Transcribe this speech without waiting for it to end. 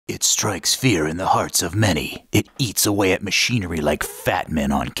strikes fear in the hearts of many. It eats away at machinery like fat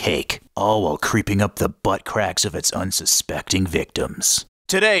men on cake, all while creeping up the butt cracks of its unsuspecting victims.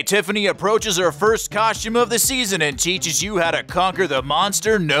 Today, Tifani approaches her first costume of the season and teaches you how to conquer the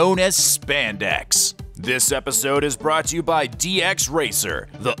monster known as Spandex. This episode is brought to you by DX Racer,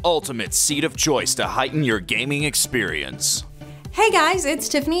 the ultimate seat of choice to heighten your gaming experience. Hey guys, it's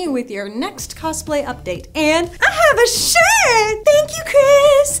Tifani with your next cosplay update, and I have a shirt! Thank you,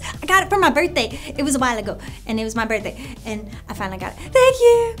 Chris! I got it for my birthday. It was a while ago, and it was my birthday, and I finally got it. Thank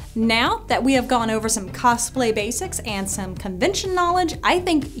you! Now that we have gone over some cosplay basics and some convention knowledge, I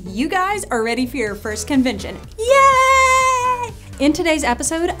think you guys are ready for your first convention. Yay! In today's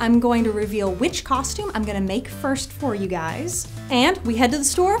episode, I'm going to reveal which costume I'm gonna make first for you guys. And we head to the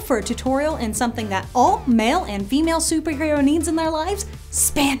store for a tutorial in something that all male and female superhero needs in their lives,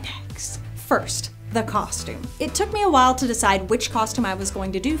 spandex. First, the costume. It took me a while to decide which costume I was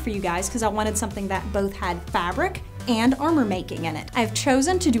going to do for you guys because I wanted something that both had fabric and armor making in it. I've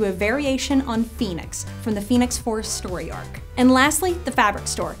chosen to do a variation on Phoenix from the Phoenix Force story arc. And lastly, the fabric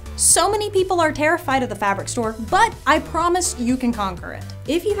store. So many people are terrified of the fabric store, but I promise you can conquer it.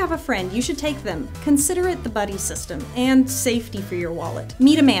 If you have a friend, you should take them. Consider it the buddy system and safety for your wallet.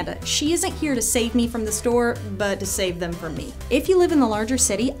 Meet Amanda. She isn't here to save me from the store, but to save them from me. If you live in the larger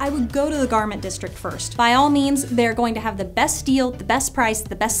city, I would go to the garment district first. By all means, they're going to have the best deal, the best price,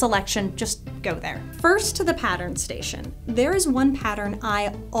 the best selection. Just go there. First to the pattern station. There is one pattern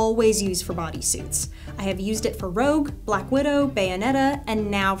I always use for bodysuits. I have used it for Rogue, Black Widow, Bayonetta, and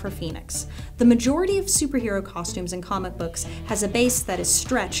now for Phoenix. The majority of superhero costumes in comic books has a base that is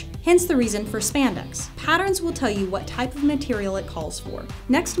stretch, hence the reason for spandex. Patterns will tell you what type of material it calls for.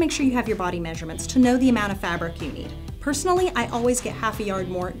 Next, make sure you have your body measurements to know the amount of fabric you need. Personally, I always get half a yard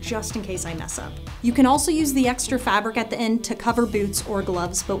more just in case I mess up. You can also use the extra fabric at the end to cover boots or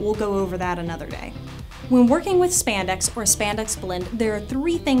gloves, but we'll go over that another day. When working with spandex or a spandex blend, there are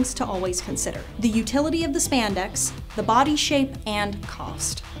three things to always consider: the utility of the spandex, the body shape, and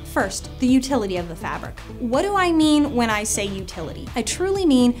cost. First, the utility of the fabric. What do I mean when I say utility? I truly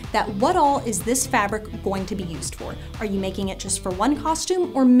mean that what all is this fabric going to be used for? Are you making it just for one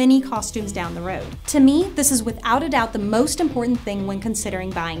costume or many costumes down the road? To me, this is without a doubt the most important thing when considering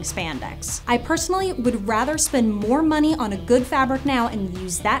buying spandex. I personally would rather spend more money on a good fabric now and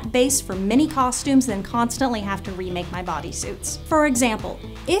use that base for many costumes than constantly have to remake my bodysuits. For example,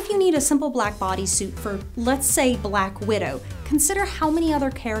 if you need a simple black bodysuit for, let's say, Black Widow, consider how many other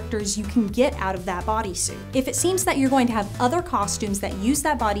characters you can get out of that bodysuit. If it seems that you're going to have other costumes that use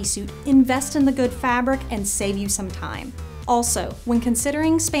that bodysuit, invest in the good fabric and save you some time. Also, when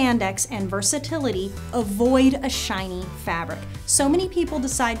considering spandex and versatility, avoid a shiny fabric. So many people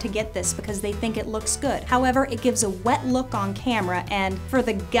decide to get this because they think it looks good. However, it gives a wet look on camera, and for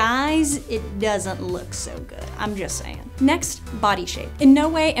the guys, it doesn't look so good. I'm just saying. Next, body shape. In no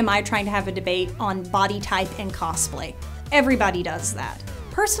way am I trying to have a debate on body type and cosplay. Everybody does that.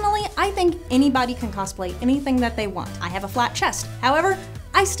 Personally, I think anybody can cosplay anything that they want. I have a flat chest. However,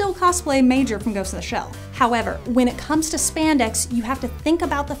 I still cosplay Major from Ghost in the Shell. However, when it comes to spandex, you have to think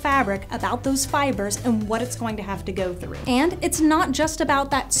about the fabric, about those fibers, and what it's going to have to go through. And it's not just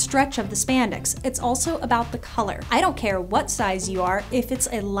about that stretch of the spandex, it's also about the color. I don't care what size you are, if it's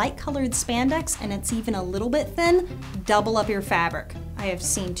a light colored spandex and it's even a little bit thin, double up your fabric. I have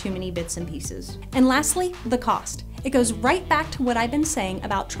seen too many bits and pieces. And lastly, the cost. It goes right back to what I've been saying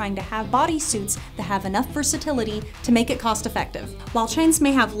about trying to have bodysuits that have enough versatility to make it cost effective. While chains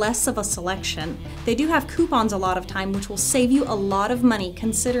may have less of a selection, they do have coupons a lot of time, which will save you a lot of money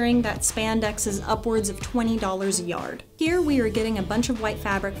considering that spandex is upwards of $20 a yard. Here we are getting a bunch of white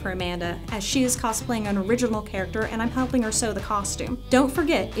fabric for Amanda as she is cosplaying an original character and I'm helping her sew the costume. Don't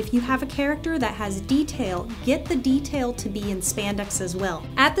forget, if you have a character that has detail, get the detail to be in spandex as well.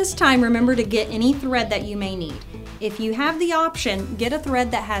 At this time, remember to get any thread that you may need. If you have the option, get a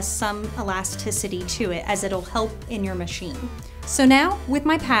thread that has some elasticity to it as it'll help in your machine. So now, with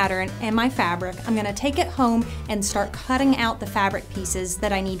my pattern and my fabric, I'm gonna take it home and start cutting out the fabric pieces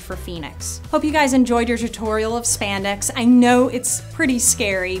that I need for Phoenix. Hope you guys enjoyed your tutorial of spandex. I know it's pretty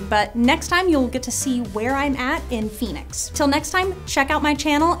scary, but next time you'll get to see where I'm at in Phoenix. Till next time, check out my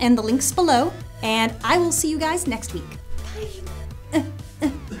channel and the links below, and I will see you guys next week.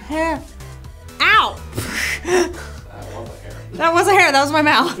 Bye. Ow! That wasn't hair, that was my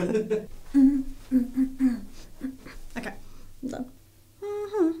mouth. Okay, I'm done.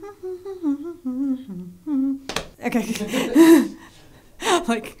 Okay.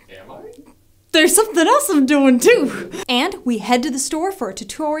 Like, am I? There's something else I'm doing too. And we head to the store for a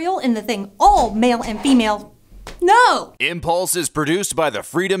tutorial in the thing all male and female No! Impulse is produced by the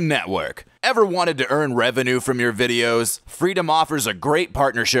Freedom Network. Ever wanted to earn revenue from your videos? Freedom offers a great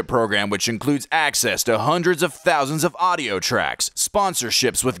partnership program which includes access to hundreds of thousands of audio tracks,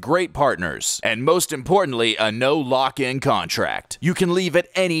 sponsorships with great partners, and most importantly, a no lock-in contract. You can leave at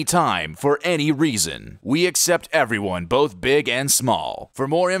any time for any reason. We accept everyone, both big and small. For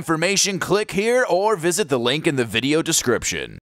more information, click here or visit the link in the video description.